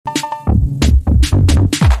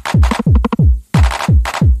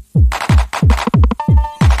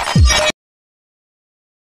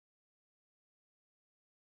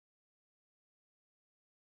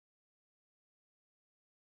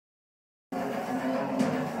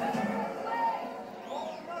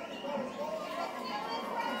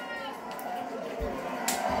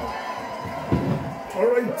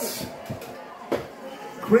Bantamweight,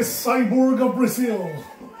 Chris Cyborg of Brazil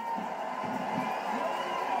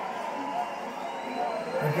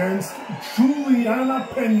against Juliana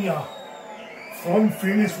Pena from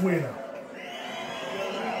Venezuela.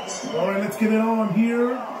 All right, let's get it on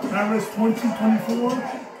here. Paris 2024,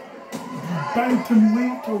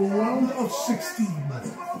 Bantamweight round of 16.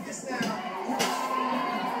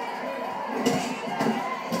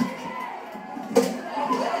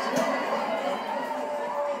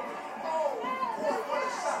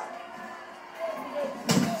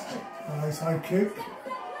 Nice high kick.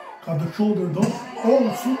 Got the shoulder though.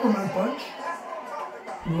 Oh, Superman punch.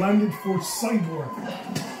 Landed for Cyborg.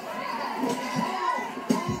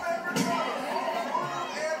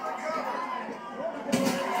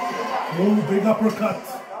 Oh, big uppercut.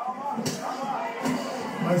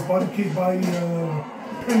 Nice body kick by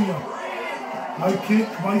Pena. High kick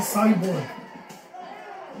by Cyborg.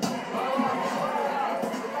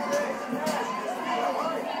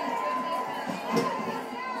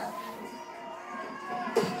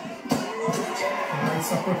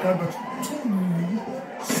 Nice uppercut, but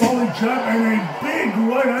solid jab and a big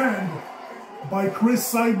right hand by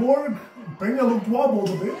Chris Cyborg. Pena looked wobbled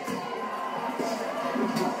a bit.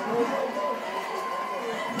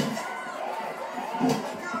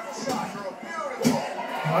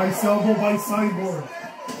 Nice elbow by Cyborg.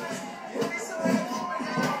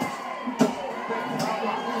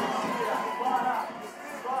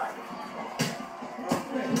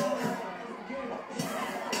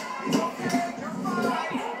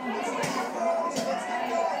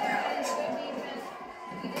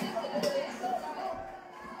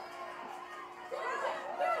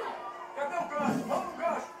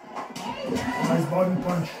 Nice body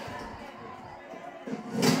punch.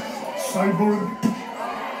 Cyborg.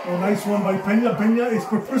 Oh, nice one by Pena. Pena is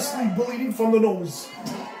purposely bleeding from the nose.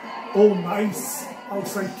 Oh, nice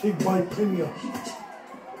outside kick by Pena.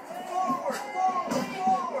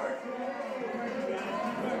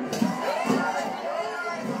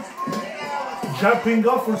 Jabbing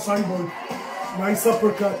off for Cyborg. Nice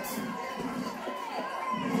uppercut.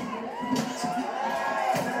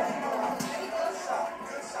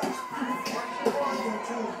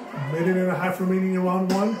 Minute and a half remaining in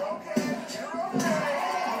round one.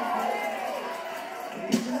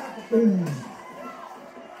 Ooh.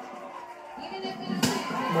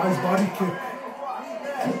 Nice body kick.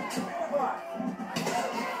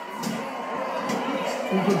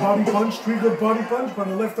 Two good body punch, three good body punch, but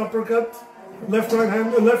a left uppercut, left right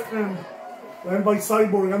hand, left hand. Land by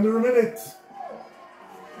Cyborg under a minute.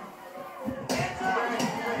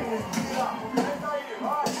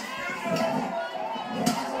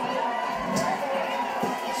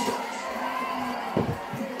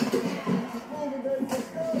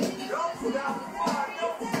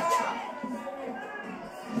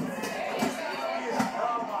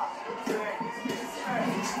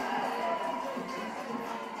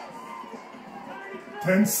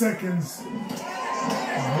 Ten seconds.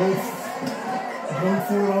 Both going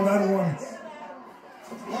forward on that one.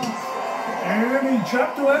 And he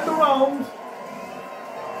jabbed to end the round.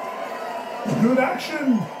 Good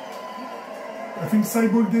action. I think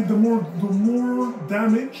Cyborg did the more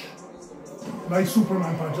damage. Nice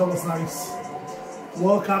Superman punch. That was nice.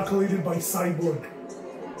 Well calculated by Cyborg.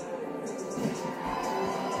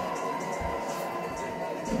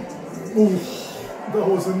 Oof. That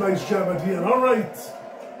was a nice jab at the end. All right.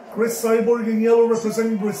 Chris Cyborg in yellow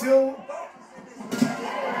representing Brazil.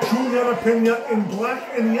 Juliana Pena in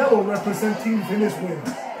black and yellow representing Venezuela.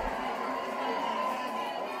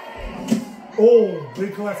 Oh,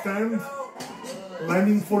 big left hand.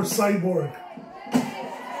 Landing for Cyborg.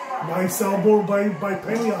 Nice elbow by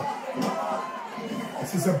Pena.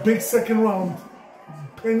 This is a big second round.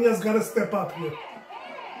 Pena's got to step up here.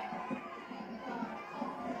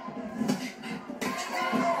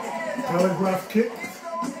 Telegraph kick.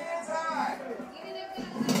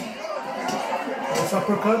 Nice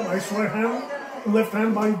uppercut, nice right hand, left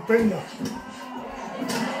hand by Pena.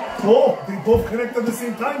 Oh, they both connect at the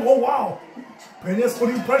same time. Oh, wow. Pena's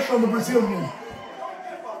putting pressure on the Brazilian.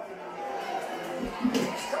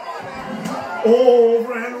 Oh,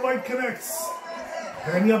 overhand right connects.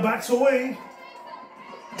 Pena backs away.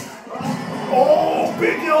 Oh,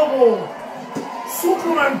 big elbow.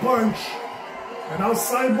 Superman punch. And now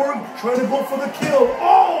Cyborg trying to go for the kill.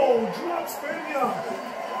 Oh, drops Pena.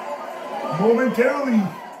 Momentarily.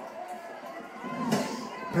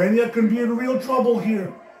 Pena can be in real trouble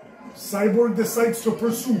here. Cyborg decides to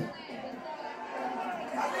pursue. You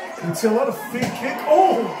can see a lot of fake kick.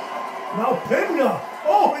 Oh, now Pena.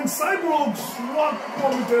 Oh, and Cyborg swapped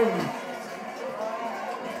momentarily.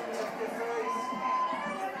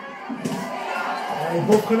 They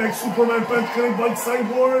both connect. Superman punch connect by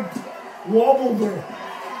Cyborg. Wobbled her.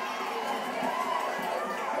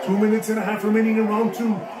 2 minutes and a half remaining in round 2.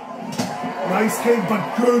 Nice kick,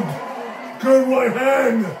 but good right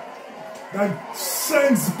hand. That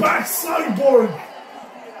sends back Cyborg.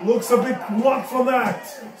 Looks a bit rough from that.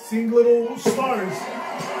 Seeing little stars.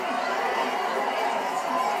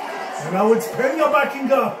 And now it's Pena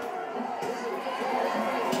backing up.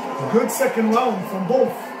 A good second round from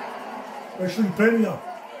both. Especially Pena.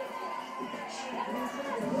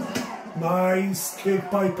 Nice kick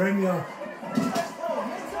by Pena.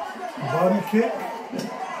 Body kick.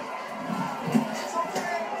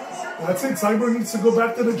 That's it. Cyborg needs to go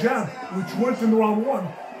back to the jab, which worked in round 1.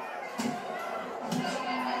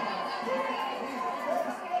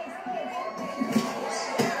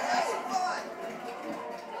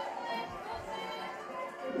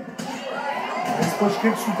 Nice push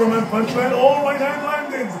kick, Superman punch land. Oh, right hand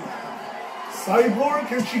landed. Cyborg,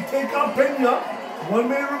 can she take out Pena? 1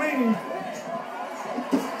 minute remaining.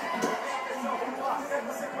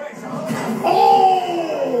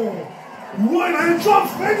 Oh! Right hand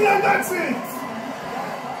drops Pena, and that's it!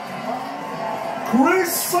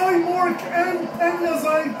 Chris Cyborg and Pena's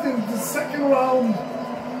item, the second round.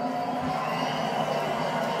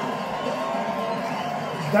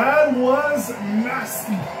 That was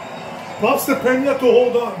nasty. Props to Pena to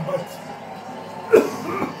hold on, but...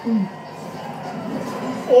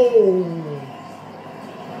 oh!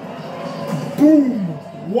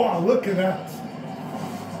 Boom! Wow, look at that.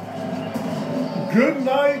 Good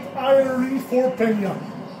night, irony for Pena.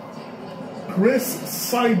 Chris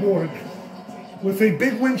Cyborg with a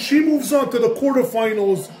big win. She moves on to the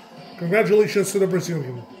quarterfinals. Congratulations to the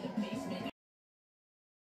Brazilian.